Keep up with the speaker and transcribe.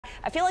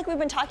I feel like we've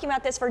been talking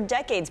about this for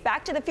decades.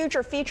 Back to the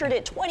Future featured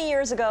it 20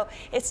 years ago.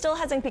 It still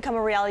hasn't become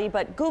a reality,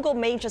 but Google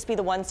may just be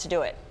the ones to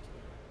do it.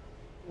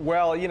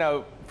 Well, you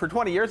know, for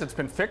 20 years it's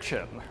been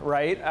fiction,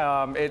 right?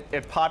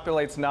 It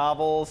populates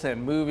novels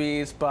and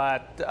movies,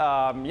 but,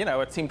 you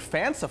know, it seemed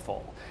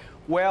fanciful.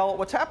 Well,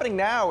 what's happening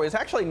now is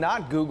actually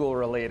not Google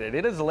related.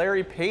 It is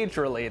Larry Page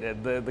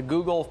related. The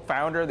Google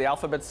founder, the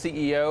Alphabet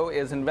CEO,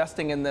 is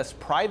investing in this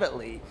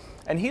privately.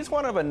 And he's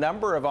one of a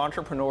number of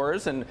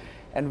entrepreneurs and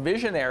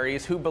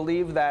visionaries who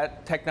believe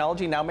that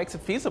technology now makes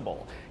it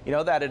feasible. You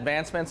know, that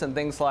advancements in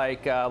things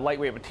like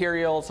lightweight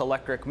materials,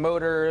 electric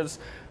motors,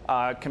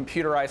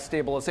 computerized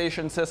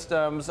stabilization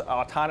systems,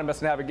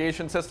 autonomous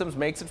navigation systems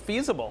makes it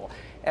feasible.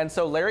 And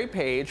so Larry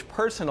Page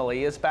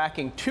personally is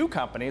backing two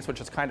companies,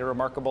 which is kind of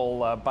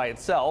remarkable by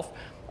itself,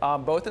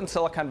 both in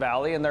Silicon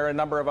Valley, and there are a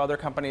number of other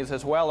companies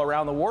as well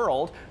around the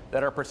world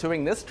that are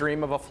pursuing this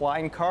dream of a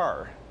flying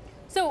car.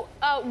 So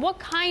what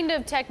kind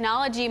of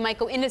technology might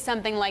go into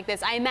something like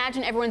this? I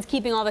imagine everyone's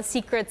keeping all the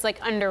secrets like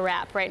under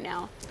wrap right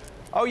now.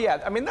 Oh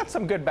yeah, I mean, that's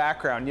some good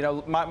background. You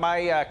know,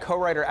 my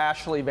co-writer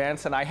Ashley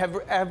Vance and I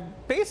have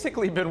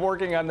basically been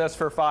working on this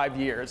for 5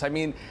 years. I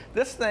mean,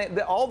 this thing,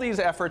 all these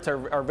efforts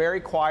are very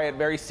quiet,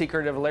 very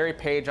secretive. Larry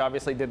Page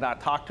obviously did not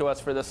talk to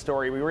us for this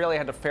story. We really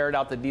had to ferret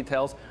out the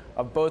details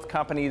of both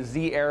companies,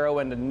 Zee.Aero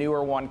and the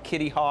newer one,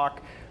 Kitty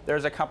Hawk.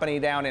 There's a company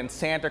down in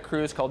Santa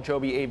Cruz called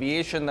Joby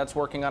Aviation that's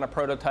working on a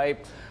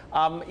prototype.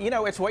 You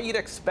know, it's what you'd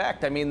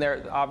expect. I mean,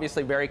 they're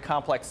obviously very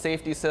complex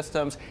safety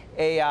systems,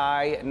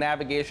 AI,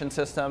 navigation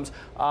systems,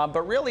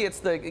 but really it's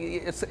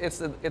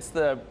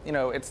the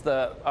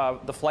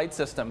flight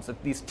systems,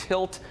 these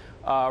tilt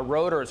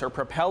rotors or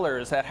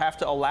propellers that have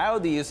to allow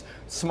these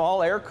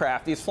small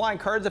aircraft, these flying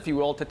cars, if you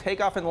will, to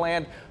take off and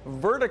land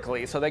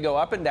vertically. So they go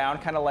up and down,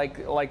 kind of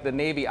like the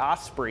Navy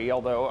Osprey,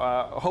 although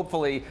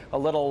hopefully a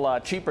little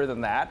cheaper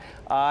than that,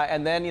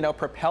 and then, you know,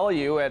 propel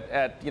you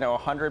at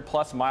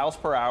 100+ miles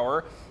per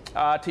hour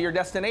to your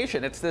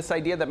destination. It's this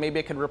idea that maybe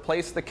it could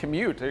replace the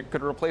commute, it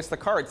could replace the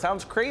car. It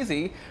sounds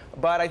crazy,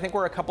 but I think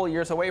we're a couple of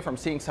years away from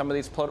seeing some of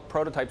these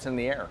prototypes in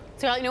the air.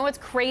 So you know what's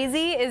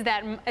crazy is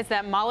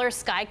that Mahler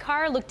Sky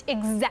Car looked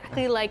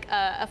exactly like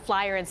a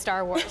flyer in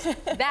Star Wars.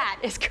 That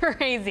is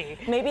crazy.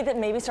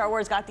 Maybe Star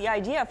Wars got the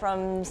idea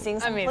from seeing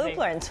some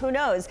blueprints. Who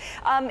knows?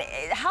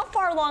 How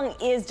far along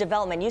is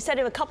development? You said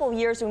in a couple of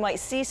years we might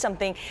see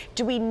something.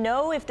 Do we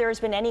know if there's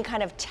been any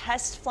kind of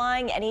test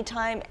flying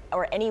anytime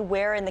or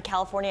anywhere in the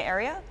California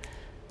area?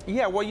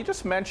 Yeah, well, you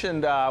just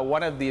mentioned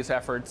one of these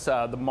efforts,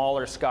 the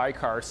Mahler Sky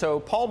Car. So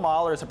Paul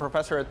Mahler is a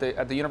professor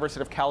at the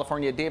University of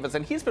California at Davis,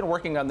 and he's been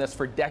working on this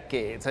for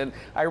decades. And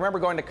I remember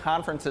going to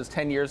conferences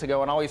 10 years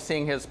ago and always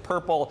seeing his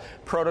purple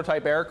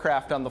prototype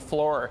aircraft on the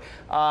floor.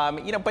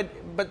 You know, but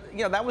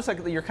you know, that was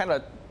like your kind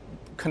of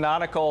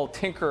canonical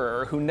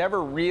tinkerer who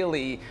never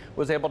really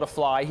was able to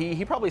fly.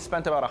 He probably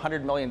spent about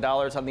 $100 million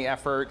on the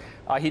effort.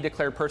 He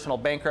declared personal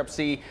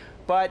bankruptcy.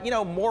 But, you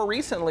know, more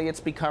recently,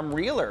 it's become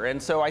realer.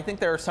 And so I think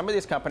there are some of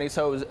these companies.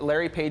 So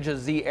Larry Page's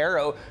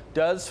Zee.Aero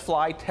does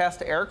fly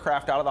test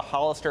aircraft out of the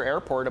Hollister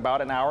Airport about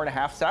an hour and a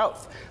half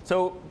south.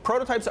 So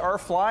prototypes are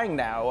flying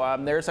now.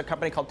 There's a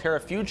company called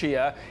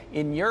Terrafugia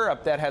in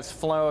Europe that has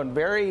flown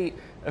very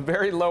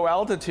low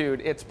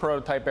altitude its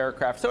prototype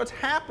aircraft. So it's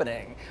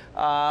happening.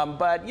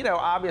 But, you know,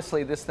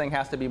 obviously this thing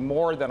has to be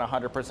more than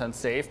 100%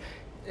 safe.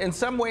 In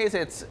some ways,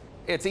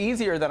 it's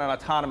easier than an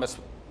autonomous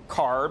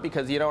car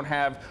because you don't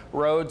have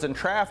roads and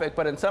traffic,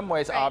 but in some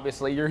ways,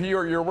 obviously,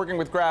 you're working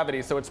with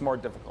gravity, so it's more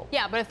difficult.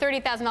 Yeah, but a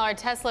 $30,000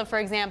 Tesla, for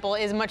example,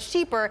 is much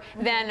cheaper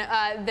than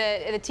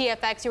the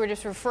TFX you were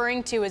just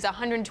referring to is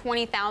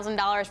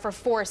 $120,000 for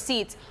 4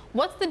 seats.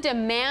 What's the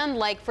demand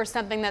like for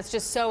something that's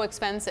just so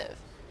expensive?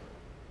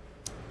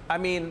 I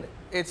mean,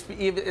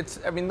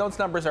 I mean, those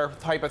numbers are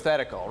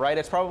hypothetical, right?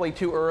 It's probably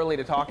too early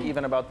to talk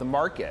even about the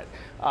market.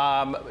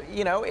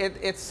 You know,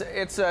 it's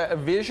a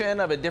vision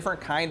of a different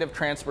kind of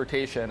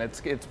transportation.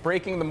 It's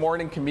breaking the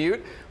morning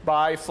commute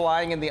by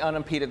flying in the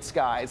unimpeded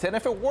skies. And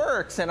if it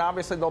works, then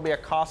obviously there'll be a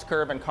cost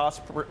curve and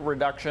cost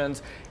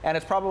reductions. And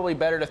it's probably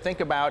better to think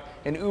about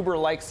an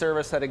Uber-like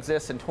service that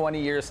exists in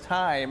 20 years'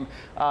 time,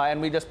 and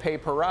we just pay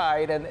per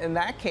ride. And in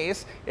that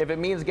case, if it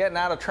means getting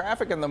out of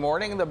traffic in the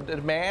morning, the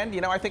demand,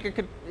 you know, I think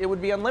it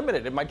would be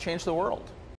unlimited. It might change the world.